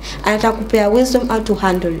for it and atakupea wisdom how to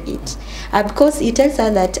handle it. Because he tells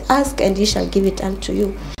us that ask and he shall give it unto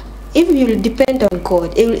you. If you will depend on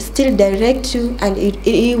God, he will still direct you and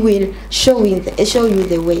he will show you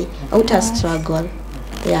the way out of struggle.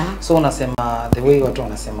 Yeah. So unasema the way watu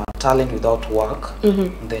wanasema talent without work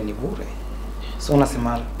then ni bure. So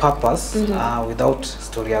unasema purpose without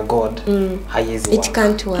story of God haiwezi work. It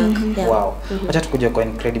can't work. Yeah. Wow. Acha tukuje kwa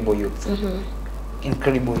Incredible Youth.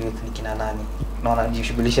 Incredible Youth ni kina nani? Na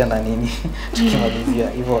wanajishughulisha na nini?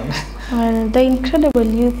 Tukimalizia Yvonne. Well, the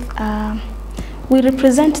Incredible Youth we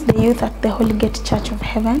represent the youth at the Holy Gate Church of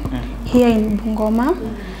Heaven here in Bungoma.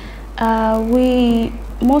 We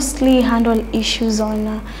mostly handle issues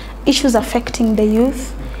affecting the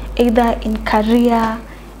youth, either in career,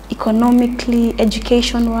 economically,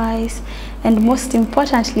 education-wise, and most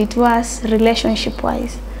importantly to us,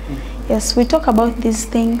 relationship-wise. Yes, we talk about these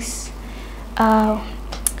things.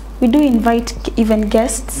 We do invite even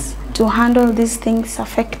guests to handle these things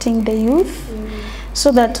affecting the youth, so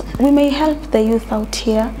that we may help the youth out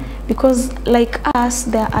here, because like us,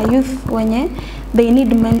 there are youth wenye they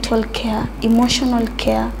need mental care, emotional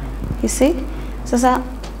care, you see. So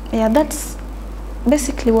yeah, that's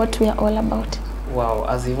basically what we are all about. Wow,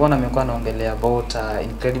 as Yvonne amekuwa anaongelea about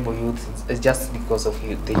Incredible Youth, it's just because of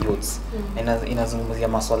the youths. Inazungumzia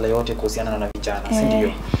masuala yote kuhusiana na vijana, si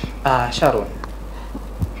ndio? Sharon,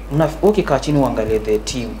 ukikaa chini uangalie the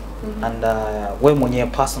team and wewe mwenyewe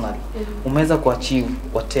personally umeweza kuachieve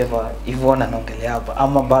whatever Yvonne anaongelea hapa,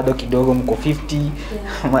 ama bado kidogo mko 50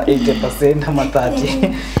 ama 80% ama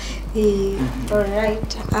 30? All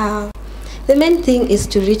right. The main thing is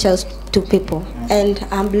to reach out to people, and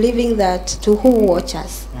I'm believing that to who watch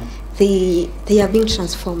us, they are being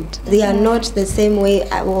transformed. They are not the same way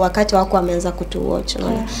wakati wako wameanza kutuwatch,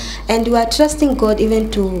 and we are trusting God even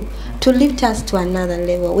to lift us to another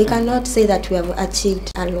level. We cannot say that we have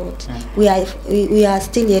achieved a lot. We are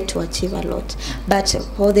still yet to achieve a lot. But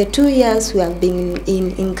for the 2 years we have been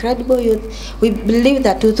in Incredible Youth, we believe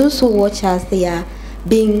that to those who watch us, they are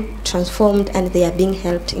being transformed and they are being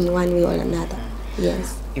helped in one way or another.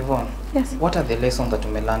 Yes. Yvonne, yes. What are the lessons that you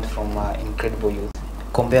may learn from Incredible Youth,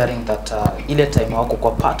 comparing that ile time wako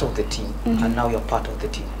kwa part of the team and now you're part of the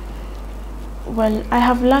team? Well, I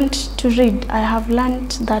have learned to read. I have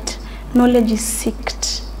learned that knowledge is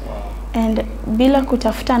seeked. And bila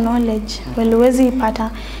kutafuta knowledge, well, huwezi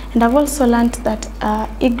ipata. And I've also learned that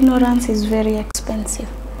ignorance is very expensive.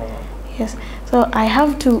 Yes. So I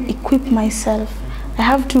have to equip myself. I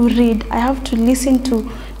have to read. I have to listen to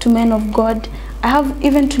men of God. I have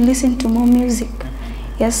even to listen to more music.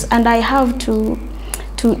 Yes. And I have to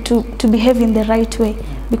behave in the right way.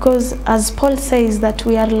 Because as Paul says that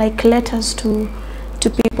we are like letters to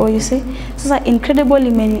people, you see. Sasa incredible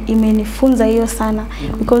imenifunza hiyo sana,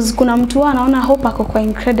 because kuna mtu anaona Hope ako kwa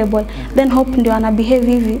incredible, then Hope ndio ana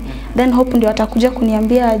behave hivi, then Hope ndio atakuja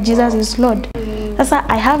kuniambia Jesus is Lord. Sasa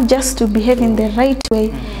I have just to behave in the right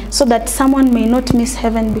way so that someone may not miss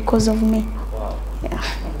heaven because of me. Wow. Yeah. Wow.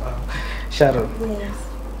 Sharon. Yes.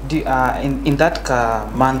 In that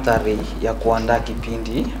mandhari ya kuandaa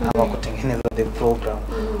kipindi ama kutengeneza the program,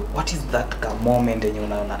 what is that moment yenye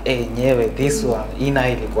unaona nyewe this one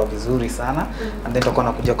ilikuwa vizuri sana, and then tutakuwa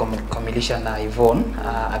nakuja kukamilisha na Yvonne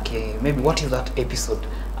maybe what is that episode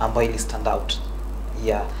ambayo ili stand out?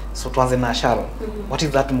 Yeah, so tuanze na Sharon. What is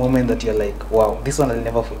that moment that you're like, wow, this one I'll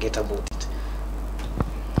never forget about it?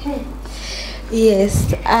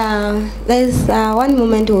 Yes, there's one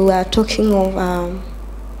moment we were talking of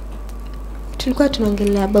tulikuwa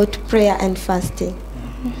tunaongelea about prayer and fasting.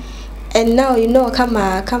 And now, you know,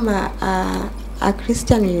 kama a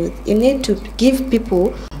Christian youth, you need to give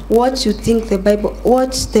people what you think the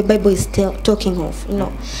Bible is talking of, you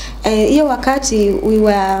know. Hiyo wakati we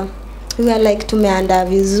were like tumeandaa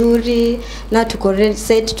vizuri, now tuko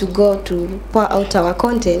set to go to pour out our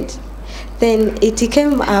content. Then it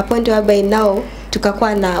came a point whereby now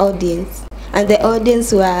tukakuwa na audience, and the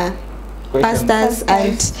audience were pastors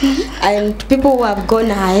and people who have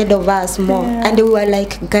gone ahead of us more, and we were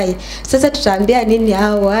like, guy, sasa tutaambia nini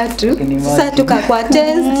hao watu? Sasa tukakuwa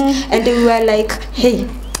test, and we were like, hey,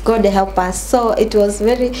 God help us. So it was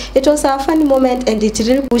a funny moment, and it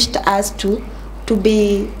really pushed us to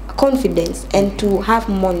be confident and to have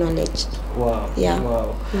more knowledge. Wow. Yeah.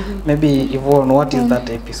 Wow. Maybe Yvonne, what is that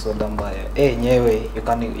episode ambayo nyewe you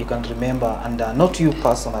can remember, and not you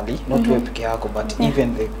personally, not you peke yako, but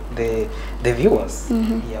even the viewers.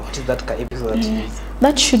 Yeah, what is that episode that is?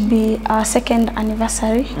 That should be our second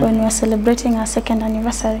anniversary, when we are celebrating our second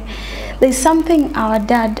anniversary. There's something our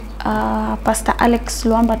dad, Pastor Alex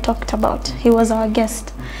Luamba, talked about. He was our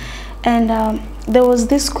guest. And there was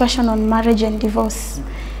this question on marriage and divorce.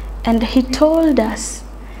 And he told us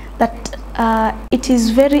that it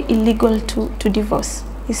is very illegal to divorce,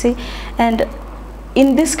 you see. And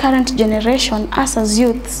in this current generation, us as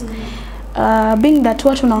youths, being that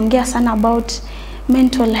watu naongea sana about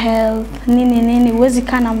mental health, nini, huwezi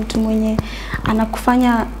kana mtu mwenye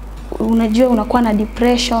anakufanya unajua unakuwa na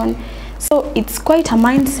depression. So it's quite a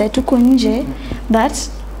mindset huko nje that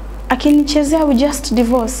akinichezea we just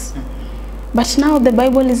divorce. But now the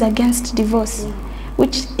Bible is against divorce.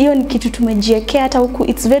 Which hiyo ni kitu tumejiekea hata huku.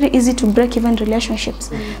 It's very easy to break even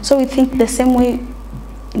relationships. So we think the same way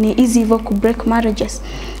ni easy hivyo ku break marriages.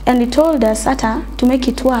 And he told us hata to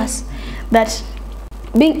make it worse that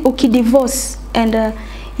being ukidivorce and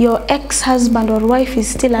your ex-husband or wife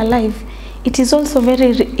is still alive, it is also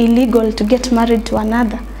very illegal to get married to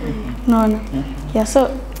another. No. Yeah, so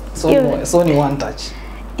ni one touch.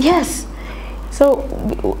 Yes. So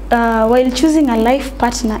while choosing a life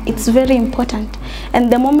partner, it's very important. And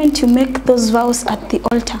the moment you make those vows at the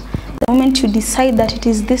altar, the moment you decide that it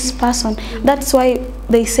is this person, that's why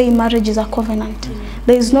they say marriage is a covenant.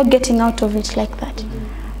 There is no getting out of it like that.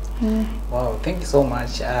 Wow, thank you so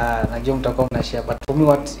much. Najua mtakuwa mnashare, but for me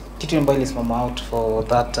what kitu ambayo ilisimama out for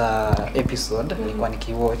that episode nilikuwa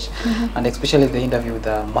nikiwatch, and especially the interview with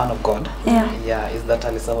the man of God. Yeah, is that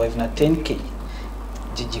alisurvive na 10K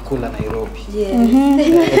jiji kuu la Nairobi.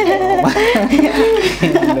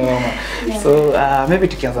 So maybe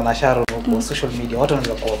tukianza na Sharon kwa social media, watu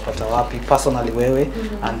wanaweza kuwapata wapi personally wewe,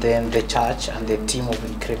 and then the church and the team of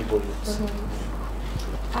incredible youths?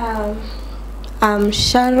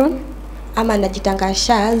 Sharon ama najitanga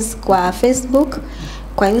Shaz kwa Facebook,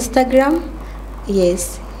 kwa Instagram,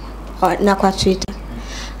 yes, na kwa Twitter.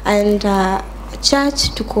 And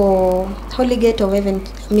church tuko Holy Gate of Heaven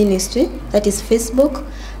Ministry, that is Facebook,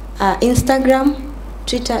 Instagram,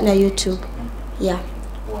 Twitter na YouTube. Yeah.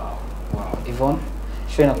 Wow. Yvonne,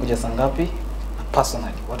 show inakuja saa ngapi?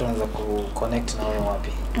 Personally, watu wanaweza connect na wewe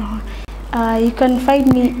wapi? You can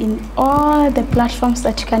find me in all the platforms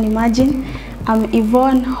that you can imagine. I'm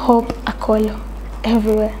Yvonne Hope Akolo,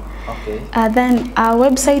 everywhere. Okay. Then our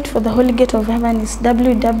website for the Holy Gate of Heaven is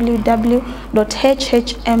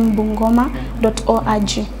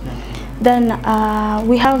www.hhmbungoma.org. Then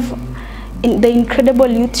we have the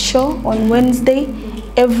Incredible Youth Show on Wednesday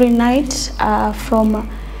every night from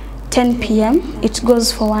 10 p.m. It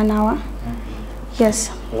goes for 1 hour.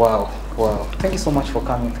 Yes. Wow, wow. Thank you so much for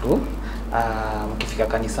coming through. Mkifika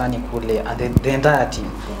kanisani kule and the entire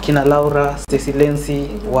team. Kina Laura, Stacy Lency,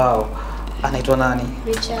 wow. Anaitwa nani?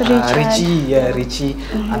 Richie, yeah, Richie.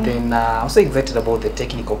 And then I'm so excited about the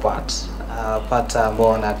technical part.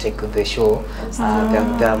 Ambao na take the show.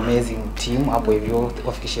 The amazing team hapo hivyo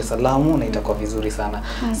wafikishie salamu na itakuwa vizuri sana.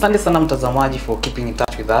 Asante sana mtazamaji for keeping in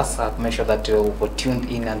touch with us. Make sure that you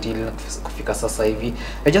tuned in until kufika sasa hivi.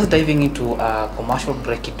 We're just diving into a commercial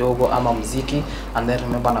break kidogo ama muziki, and then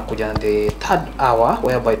remember nakuja the third hour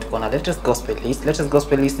whereby tuko na latest gospel list. Latest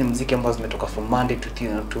gospel list ni muziki ambazo zimetoka from Monday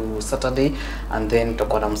to Saturday, and then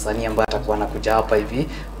tutakuwa na msanii ambaye atakuwa anakuja hapa hivi.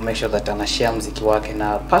 Make sure that ana share muziki wake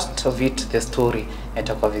na part of it the story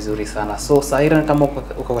itakuwa vizuri sana. So Saira, kama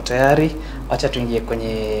uko tayari, acha tuingie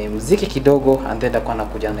kwenye muziki kidogo and then tutakuwa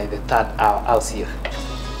nakuja na the third hour. I'll see you.